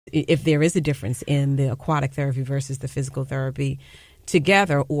if there is a difference in the aquatic therapy versus the physical therapy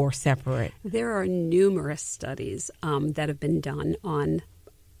together or separate? There are numerous studies that have been done on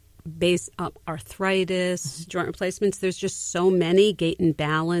arthritis, joint replacements. There's just so many, gait and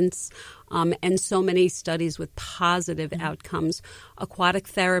balance, and so many studies with positive outcomes. Aquatic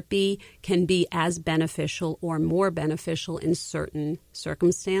therapy can be as beneficial or more beneficial in certain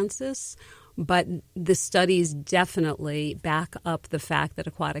circumstances, but the studies definitely back up the fact that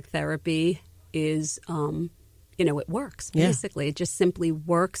aquatic therapy is it works. Yeah. Basically, it just simply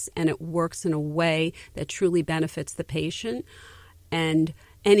works, and it works in a way that truly benefits the patient. And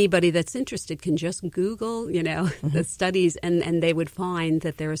anybody that's interested can just Google, the studies, and they would find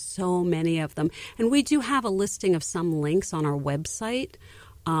that there are so many of them. And we do have a listing of some links on our website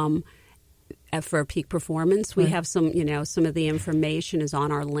for Peak Performance. We have some of the information is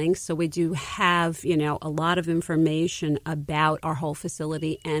on our links. So we do have, a lot of information about our whole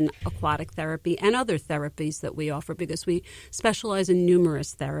facility and aquatic therapy and other therapies that we offer, because we specialize in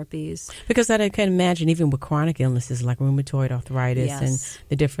numerous therapies. Because I can imagine even with chronic illnesses like rheumatoid arthritis and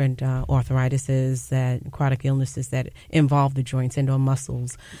the different chronic illnesses that involve the joints and or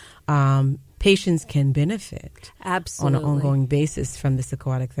muscles, patients can benefit absolutely on an ongoing basis from this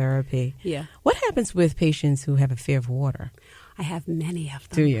aquatic therapy. Yeah. What happens with patients who have a fear of water? I have many of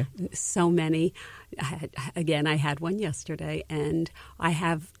them. Do you? So many. I had one yesterday, and I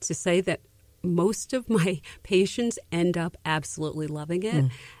have to say that most of my patients end up absolutely loving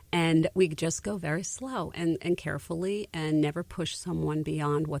it. And we just go very slow and carefully and never push someone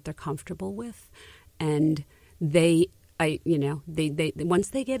beyond what they're comfortable with. And once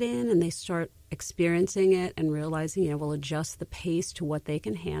they get in and they start experiencing it and realizing, we'll adjust the pace to what they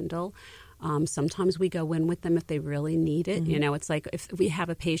can handle. Sometimes we go in with them if they really need it. It's like if we have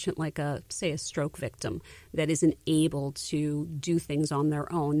a patient like a stroke victim that isn't able to do things on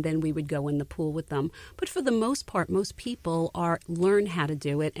their own, then we would go in the pool with them. But for the most part, most people learn how to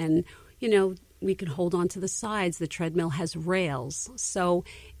do it. And, we can hold on to the sides. The treadmill has rails. So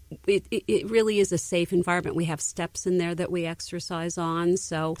it really is a safe environment. We have steps in there that we exercise on.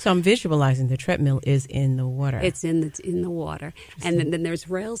 So I'm visualizing the treadmill is in the water. It's in the water. And then there's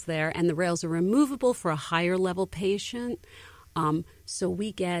rails there, and the rails are removable for a higher level patient. So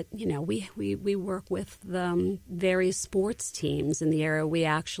we get, we work with the various sports teams in the area. We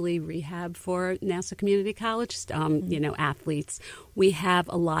actually rehab for Nassau Community College, athletes. We have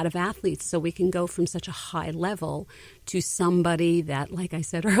a lot of athletes, so we can go from such a high level to somebody that, like I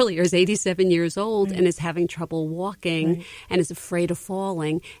said earlier, is 87 years old and is having trouble walking and is afraid of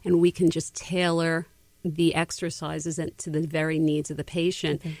falling, and we can just tailor the exercises to the very needs of the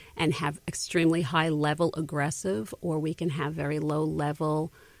patient and have extremely high level aggressive, or we can have very low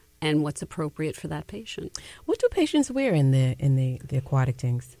level and what's appropriate for that patient. What do patients wear in the aquatic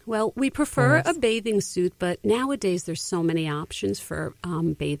tanks? Well, we prefer a bathing suit, but nowadays there's so many options for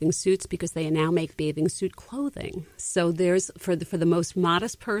bathing suits because they now make bathing suit clothing. So there's for the most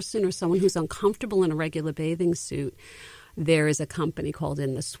modest person or someone who's uncomfortable in a regular bathing suit, there is a company called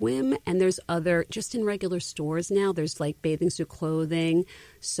In the Swim, and there's other, just in regular stores now, there's like bathing suit clothing.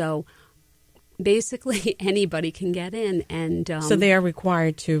 So basically anybody can get in. And so they are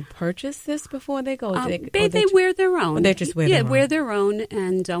required to purchase this before they go? They wear their own. Or they just wear their own? Yeah, wear their own.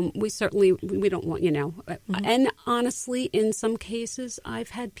 And we don't want, And honestly, in some cases,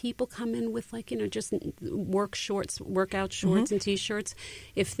 I've had people come in with just workout shorts and T-shirts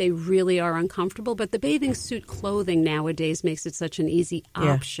if they really are uncomfortable. But the bathing suit clothing nowadays makes it such an easy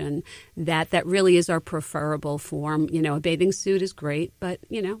option that really is our preferable form. A bathing suit is great, but,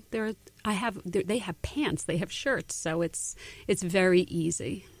 they have pants, they have shirts, so it's very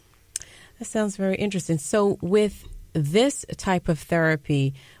easy. That sounds very interesting. So with this type of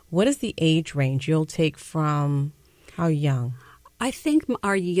therapy, what is the age range you'll take from how young? I think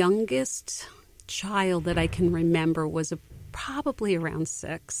our youngest child that I can remember was probably around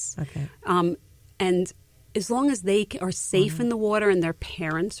 6. Okay. And as long as they are safe in the water and their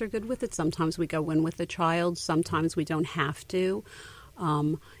parents are good with it, sometimes we go in with the child, sometimes we don't have to.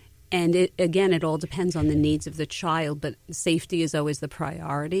 And it all depends on the needs of the child, but safety is always the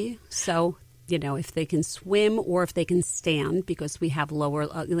priority. So, if they can swim or if they can stand, because we have lower,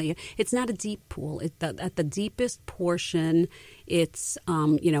 it's not a deep pool. At the deepest portion, it's,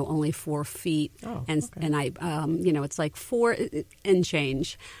 only 4 feet. Oh, and it's like 4 and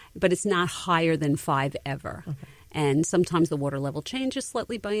change, but it's not higher than 5 ever. Okay. And sometimes the water level changes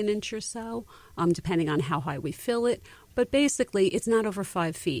slightly by an inch or so, depending on how high we fill it. But basically, it's not over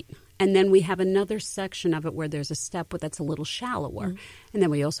 5 feet. And then we have another section of it where there's a step that's a little shallower. Mm-hmm. And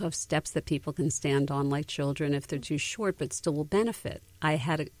then we also have steps that people can stand on like children if they're too short, but still will benefit. I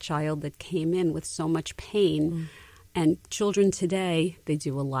had a child that came in with so much pain. Mm-hmm. And children today, they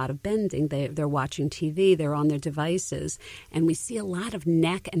do a lot of bending. They're watching TV. They're on their devices. And we see a lot of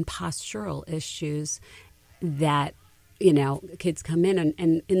neck and postural issues that, kids come in.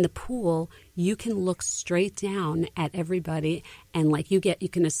 And in the pool, you can look straight down at everybody and you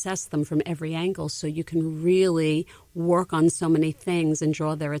can assess them from every angle. So you can really work on so many things and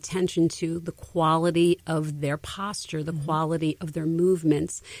draw their attention to the quality of their posture, the quality of their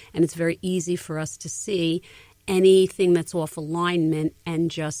movements. And it's very easy for us to see anything that's off alignment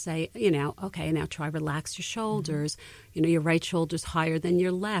and just say, okay, now try relax your shoulders. Your right shoulder's higher than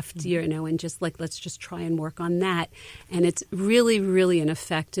your left, and just let's just try and work on that. And it's really, really an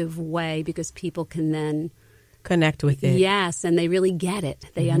effective way because people can then connect with it. Yes, and they really get it.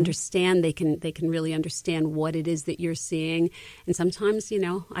 They understand. They can really understand what it is that you're seeing. And sometimes,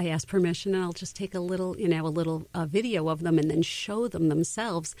 I ask permission, and I'll just take a little video of them and then show them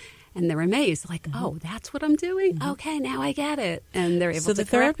themselves, and they're amazed. Oh, that's what I'm doing. Okay, now I get it, and they're able to. So the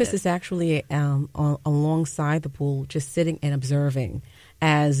therapist is actually alongside the pool, just sitting and observing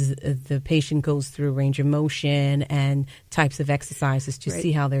as the patient goes through range of motion and types of exercises to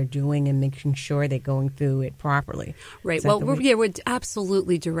see how they're doing and making sure they're going through it properly. Right. Well, we're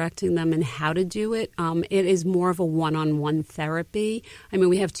absolutely directing them in how to do it. It is more of a one-on-one therapy. I mean,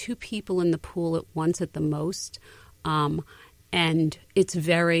 we have 2 people in the pool at once at the most. And it's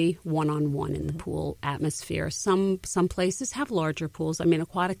very one-on-one in the pool atmosphere. Some places have larger pools. I mean,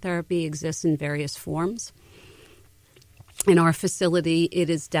 aquatic therapy exists in various forms. In our facility, it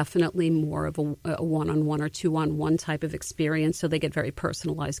is definitely more of a one-on-one or 2-on-1 type of experience, so they get very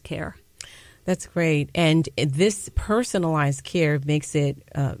personalized care. That's great. And this personalized care makes it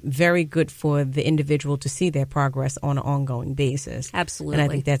very good for the individual to see their progress on an ongoing basis. Absolutely. And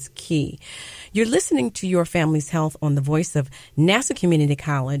I think that's key. You're listening to Your Family's Health on the voice of Nassau Community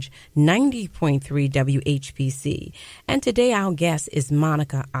College, 90.3 WHPC. And today our guest is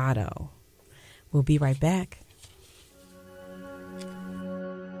Monika Otto. We'll be right back.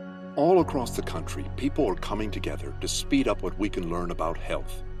 All across the country, people are coming together to speed up what we can learn about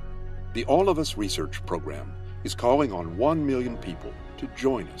health. The All of Us Research Program is calling on 1 million people to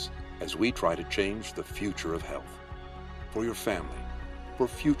join us as we try to change the future of health. For your family, for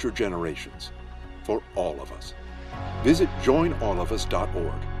future generations, for all of us. Visit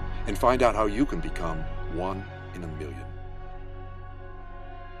joinallofus.org and find out how you can become 1 in a million.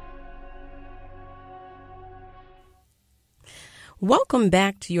 Welcome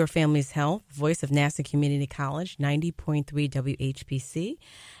back to Your Family's Health, voice of Nassau Community College, 90.3 WHPC.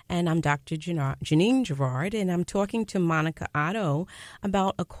 And I'm Dr. Jeanine Cook-Garard, and I'm talking to Monika Otto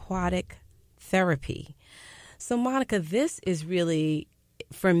about aquatic therapy. So, Monika, this is really,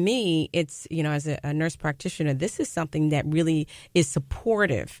 for me, it's, as a nurse practitioner, this is something that really is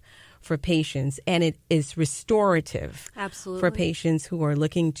supportive for patients, and it is restorative. Absolutely. For patients who are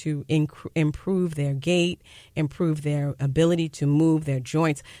looking to improve their gait, improve their ability to move their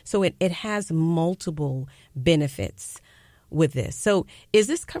joints. So it has multiple benefits with this. So is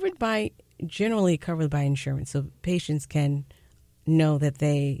this generally covered by insurance? So patients can know that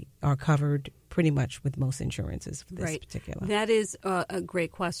they are covered pretty much with most insurances for this particular. That is a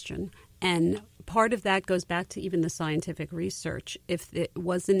great question. And part of that goes back to even the scientific research. If it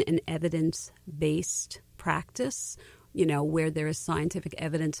wasn't an evidence-based practice, where there is scientific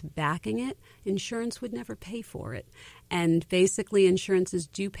evidence backing it, insurance would never pay for it. And basically, insurances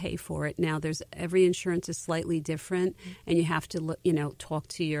do pay for it. Now, every insurance is slightly different, and you have to, talk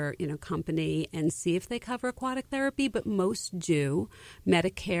to your, company and see if they cover aquatic therapy. But most do.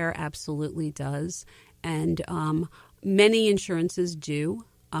 Medicare absolutely does, and many insurances do.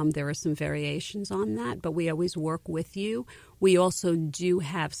 There are some variations on that, but we always work with you. We also do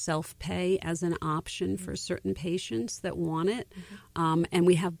have self-pay as an option for certain patients that want it, and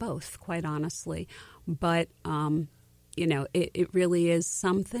we have both, quite honestly. But, it really is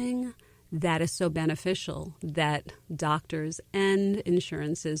something that is so beneficial that doctors and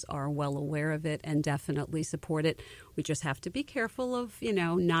insurances are well aware of it and definitely support it. We just have to be careful of,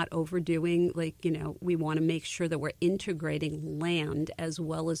 not overdoing. We want to make sure that we're integrating land as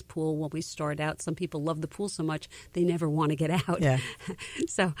well as pool when we start out. Some people love the pool so much they never want to get out. Yeah.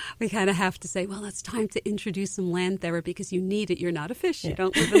 So we kind of have to say, well, it's time to introduce some land therapy because you need it. You're not a fish. You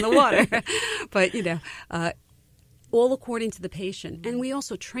don't live in the water. But, all according to the patient. And we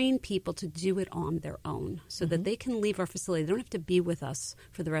also train people to do it on their own so that they can leave our facility. They don't have to be with us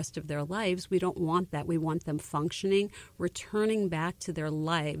for the rest of their lives. We don't want that. We want them functioning, returning back to their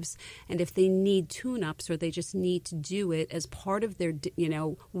lives. And if they need tune-ups or they just need to do it as part of their,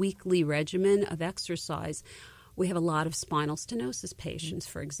 weekly regimen of exercise, we have a lot of spinal stenosis patients,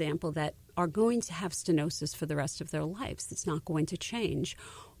 for example, that are going to have stenosis for the rest of their lives. It's not going to change.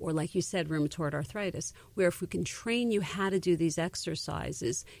 Or like you said, rheumatoid arthritis, where if we can train you how to do these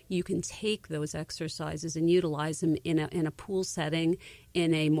exercises, you can take those exercises and utilize them in a pool setting,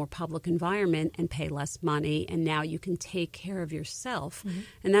 in a more public environment, and pay less money. And now you can take care of yourself.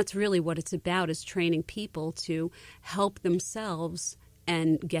 And that's really what it's about, is training people to help themselves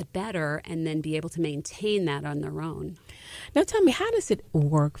and get better and then be able to maintain that on their own. Now tell me, how does it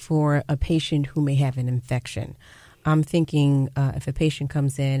work for a patient who may have an infection? I'm thinking if a patient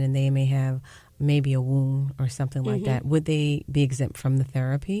comes in and they may have maybe a wound or something like that, would they be exempt from the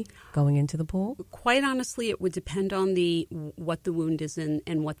therapy going into the pool? Quite honestly, it would depend on what the wound is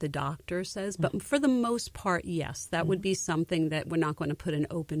and what the doctor says. But for the most part, yes, that would be something that we're not going to put an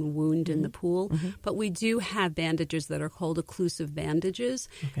open wound in the pool. But we do have bandages that are called occlusive bandages.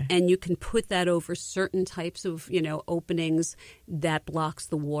 And you can put that over certain types of, openings that blocks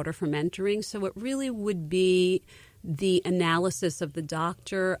the water from entering. So it really would be the analysis of the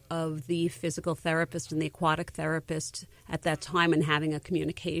doctor, of the physical therapist and the aquatic therapist at that time, and having a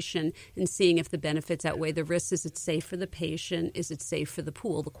communication and seeing if the benefits outweigh the risks. Is it safe for the patient? Is it safe for the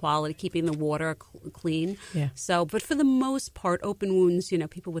pool? The quality, keeping the water clean. Yeah. So, but for the most part, open wounds,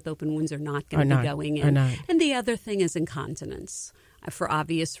 people with open wounds are not going to be going in. And the other thing is incontinence. For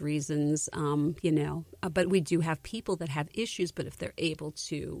obvious reasons, but we do have people that have issues, but if they're able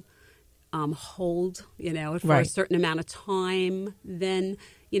to hold, for a certain amount of time, then,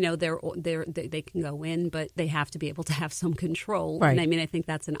 they can go in, but they have to be able to have some control. Right. And I think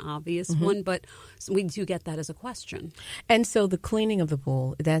that's an obvious one, but we do get that as a question. And so the cleaning of the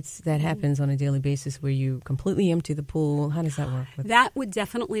pool, that happens on a daily basis where you completely empty the pool. How does that work? That would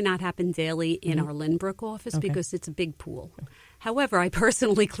definitely not happen daily in our Lynbrook office because it's a big pool. However, I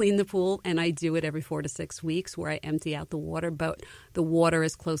personally clean the pool, and I do it every 4 to 6 weeks where I empty out the water. But the water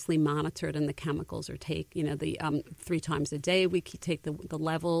is closely monitored, and the chemicals are 3 times a day. We take the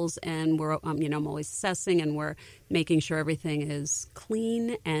levels, and we're, I'm always assessing, and we're making sure everything is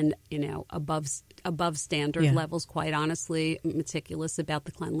clean and, above standard levels, quite honestly, meticulous about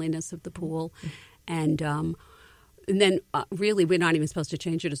the cleanliness of the pool. And then really we're not even supposed to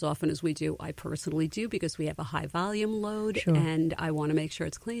change it as often as we do. I personally do because we have a high volume load and I want to make sure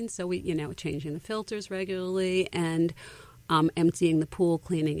it's clean. So we, changing the filters regularly and emptying the pool,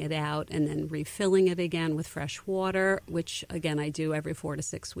 cleaning it out, and then refilling it again with fresh water, which again I do every 4 to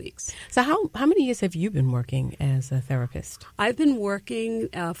 6 weeks. So how many years have you been working as a therapist? I've been working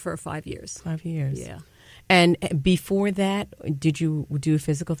for 5 years. 5 years. Yeah. And before that, did you do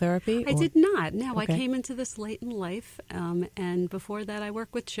physical therapy? I did not. No, I came into this late in life. And before that, I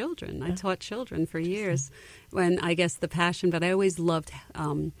worked with children. I taught children for years. When I guess the passion, but I always loved,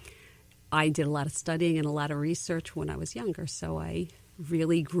 I did a lot of studying and a lot of research when I was younger. So I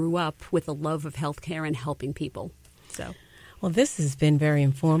really grew up with a love of healthcare and helping people. So. Well, this has been very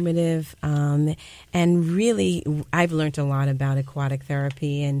informative, and really I've learned a lot about aquatic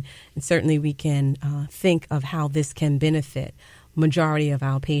therapy, and certainly we can think of how this can benefit majority of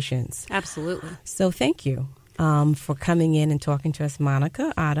our patients. Absolutely. So thank you for coming in and talking to us,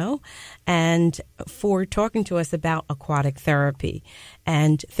 Monika Otto, and for talking to us about aquatic therapy.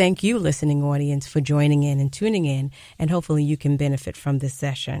 And thank you, listening audience, for joining in and tuning in, and hopefully you can benefit from this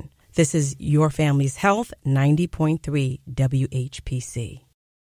session. This is Your Family's Health, 90.3 WHPC.